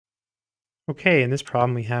Okay, in this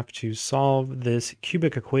problem we have to solve this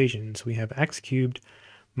cubic equation. So we have x cubed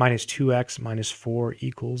minus 2x minus 4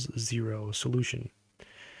 equals 0 solution.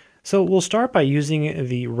 So we'll start by using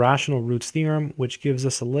the rational roots theorem, which gives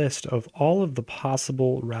us a list of all of the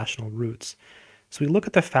possible rational roots. So we look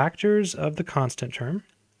at the factors of the constant term.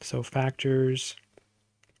 So factors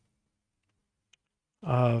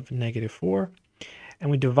of -4.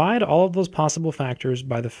 And we divide all of those possible factors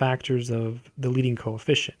by the factors of the leading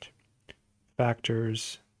coefficient.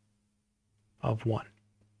 Factors of 1.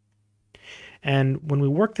 And when we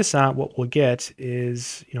work this out, what we'll get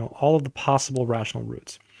is, all of the possible rational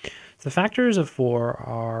roots. So the factors of 4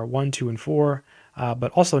 are 1, 2, and 4,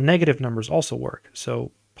 but also negative numbers also work.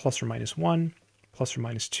 So plus or minus 1, plus or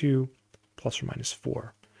minus 2, plus or minus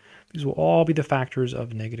 4. These will all be the factors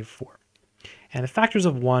of -4. And the factors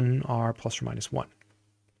of 1 are plus or minus 1.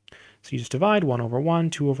 So you just divide 1 over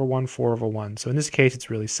 1, 2 over 1, 4 over 1. So in this case,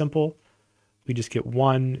 it's really simple. We just get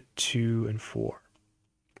 1, 2, and 4,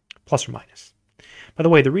 plus or minus. By the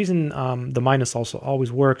way, the reason the minus also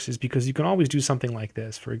always works is because you can always do something like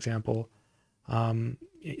this. For example,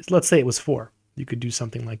 let's say it was 4. You could do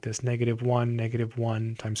something like this,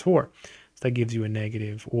 -1 times 4. So that gives you a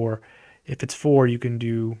negative. Or if it's 4, you can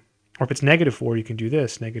do, or if it's -4, you can do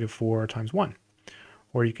this, -4 times 1.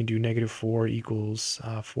 Or you can do -4 equals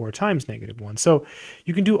 4 times -1. So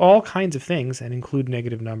you can do all kinds of things and include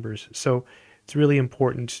negative numbers. So it's really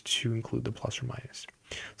important to include the plus or minus.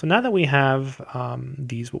 So now that we have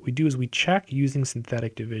these, what we do is we check using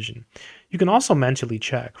synthetic division. You can also mentally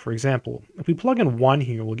check. For example, if we plug in 1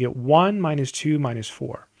 here, we'll get 1 minus 2 minus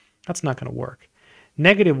 4. That's not going to work.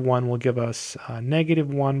 -1 will give us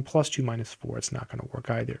 -1 plus 2 minus 4. It's not going to work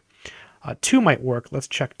either. 2 might work. Let's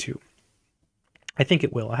check 2. I think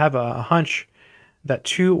it will. I have a hunch that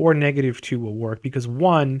 2 or -2 will work because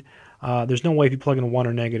 1, there's no way if you plug in 1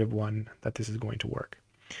 or -1 that this is going to work.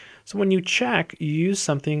 So when you check, you use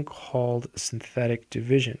something called synthetic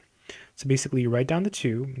division. So basically you write down the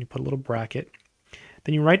 2, and you put a little bracket.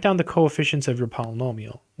 Then you write down the coefficients of your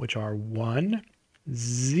polynomial, which are 1,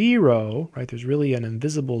 0, right? There's really an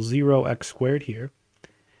invisible 0x squared here,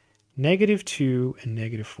 -2, and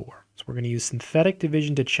 -4. So we're going to use synthetic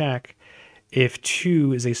division to check if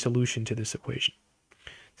 2 is a solution to this equation.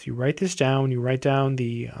 So you write this down, you write down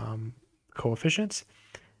the coefficients,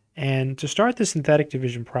 and to start the synthetic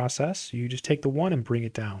division process, you just take the 1 and bring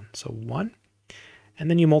it down. So 1, and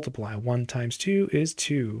then you multiply. 1 times 2 is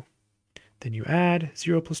 2. Then you add,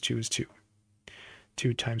 0 plus 2 is 2.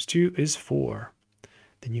 2 times 2 is 4.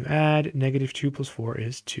 Then you add, -2 plus 4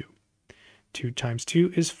 is 2. 2 times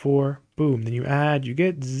 2 is 4. Boom. Then you add, you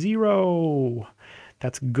get 0.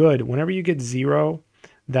 That's good. Whenever you get 0,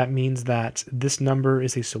 that means that this number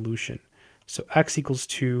is a solution. So x equals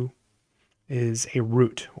 2 is a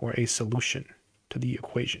root or a solution to the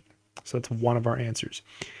equation. So that's one of our answers.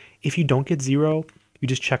 If you don't get 0, you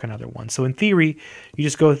just check another one. So in theory, you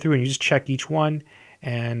just go through and you just check each one.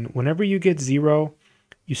 And whenever you get 0,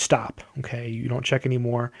 you stop. Okay, you don't check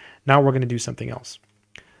anymore. Now we're going to do something else.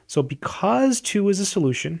 So because 2 is a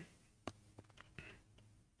solution,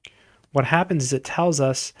 what happens is it tells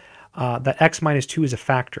us that x minus 2 is a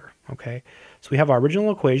factor, okay? So we have our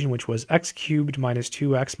original equation, which was x cubed minus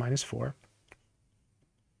 2x minus 4.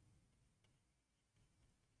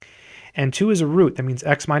 And 2 is a root. That means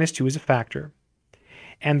x minus 2 is a factor.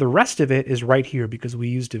 And the rest of it is right here because we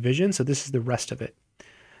use division, so this is the rest of it.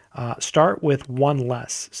 Start with 1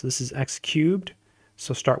 less. So this is x cubed,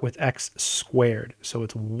 so start with x squared. So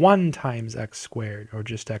it's 1 times x squared, or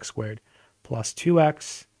just x squared, plus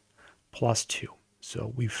 2x plus 2.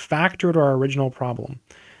 So we factored our original problem,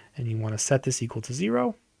 and you want to set this equal to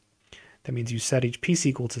 0. That means you set each piece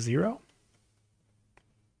equal to 0.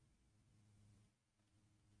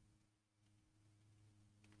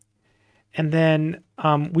 And then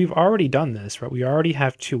we've already done this, right? We already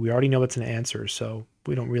have 2. We already know it's an answer, so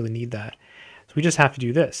we don't really need that. So we just have to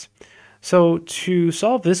do this. So to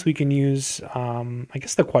solve this, we can use, I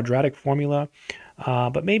guess, the quadratic formula,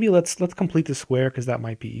 but maybe let's complete the square because that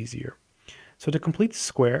might be easier. So to complete the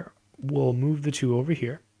square, we'll move the 2 over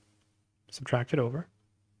here, subtract it over.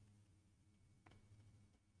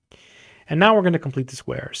 And now we're going to complete the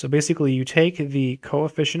square. So basically you take the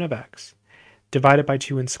coefficient of x, divide it by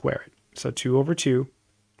 2 and square it. So 2 over 2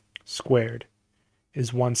 squared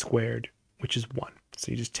is 1 squared, which is 1.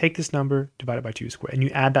 So you just take this number, divide it by 2 squared, and you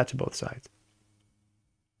add that to both sides.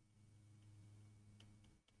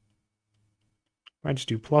 Right, just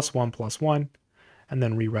do plus 1, and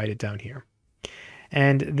then rewrite it down here.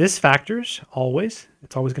 And this factors always.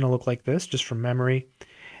 It's always going to look like this, just from memory.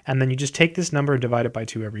 And then you just take this number and divide it by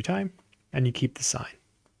 2 every time, and you keep the sign.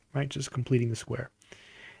 right? Just completing the square.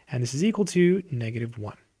 And this is equal to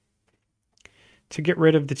 -1. To get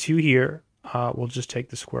rid of the 2 here, we'll just take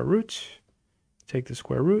the square root,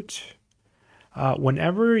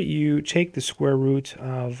 whenever you take the square root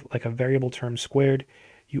of like a variable term squared,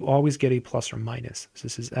 you always get a plus or minus. So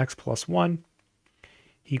this is x plus 1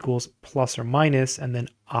 equals plus or minus, and then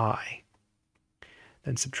I.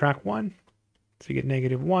 Then subtract 1, so you get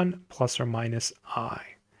 -1 plus or minus I.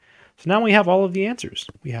 So now we have all of the answers.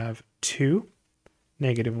 We have 2,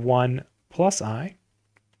 -1 plus I,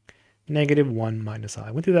 -1 minus I.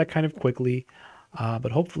 I went through that kind of quickly,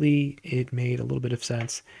 but hopefully it made a little bit of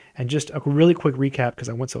sense. And just a really quick recap, because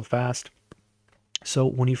I went so fast. So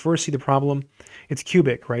when you first see the problem, it's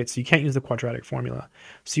cubic, right? So you can't use the quadratic formula.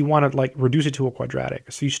 So you want to like reduce it to a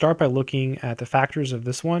quadratic. So you start by looking at the factors of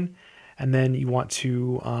this one, and then you want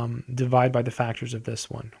to divide by the factors of this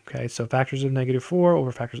one, okay? So factors of -4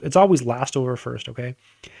 over factors, it's always last over first, okay?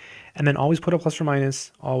 And then always put a plus or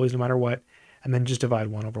minus, always, no matter what, and then just divide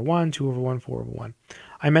 1 over 1, 2 over 1, 4 over 1.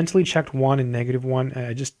 I mentally checked 1 and -1, and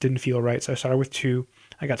I just didn't feel right, so I started with 2.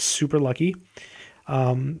 I got super lucky,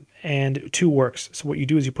 and 2 works. So what you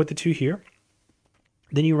do is you put the 2 here,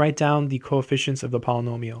 then you write down the coefficients of the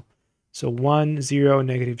polynomial. So 1, 0,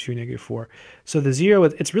 -2, -4. So the 0,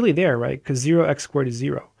 it's really there, right? Because 0x squared is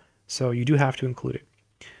 0. So you do have to include it.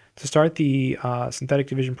 To start the synthetic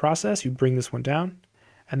division process, you bring this one down,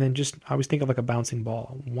 and then just always think of like a bouncing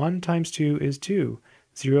ball. 1 times 2 is 2.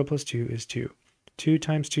 0 plus 2 is 2. 2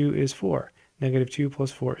 times 2 is 4. -2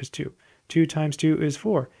 plus 4 is 2. 2 times 2 is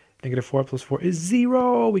 4. -4 plus 4 is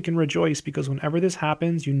 0. We can rejoice because whenever this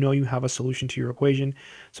happens, you know you have a solution to your equation.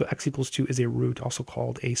 So x equals 2 is a root, also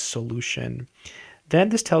called a solution. Then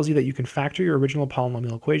this tells you that you can factor your original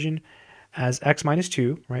polynomial equation as x minus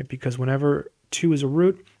 2, right? Because whenever 2 is a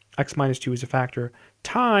root, x minus 2 is a factor,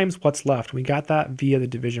 times what's left. We got that via the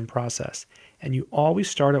division process. And you always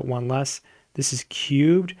start at 1 less. This is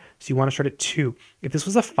cubed, so you want to start at 2. If this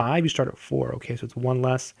was a 5, you start at 4, okay? So it's 1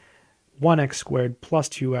 less. 1x squared plus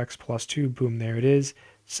 2x plus 2, boom, there it is.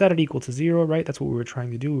 Set it equal to 0, right? That's what we were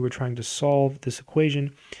trying to do. We were trying to solve this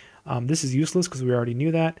equation. This is useless because we already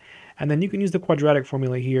knew that. And then you can use the quadratic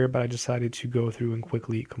formula here, but I decided to go through and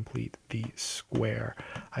quickly complete the square.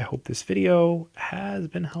 I hope this video has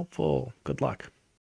been helpful. Good luck.